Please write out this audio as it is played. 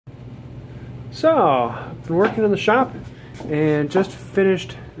So, I've been working in the shop and just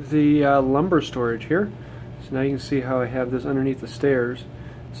finished the lumber storage here. So now you can see how I have this underneath the stairs.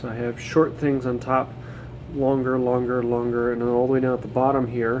 So I have short things on top, longer, and then all the way down at the bottom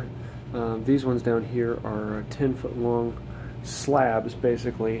here. These ones down here are 10-foot long slabs,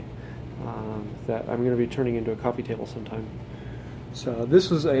 basically, that I'm going to be turning into a coffee table sometime. So this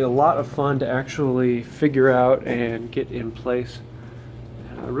was a lot of fun to actually figure out and get in place.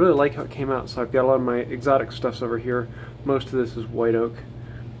 I really like how it came out. So I've got a lot of my exotic stuffs over here. Most of this is white oak.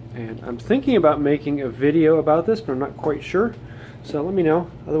 And I'm thinking about making a video about this, but I'm not quite sure. So let me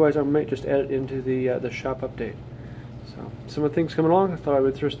know. Otherwise I might just add it into the shop update. So some of the things coming along, I thought I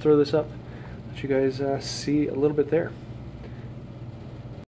would just throw this up. Let you guys see a little bit there.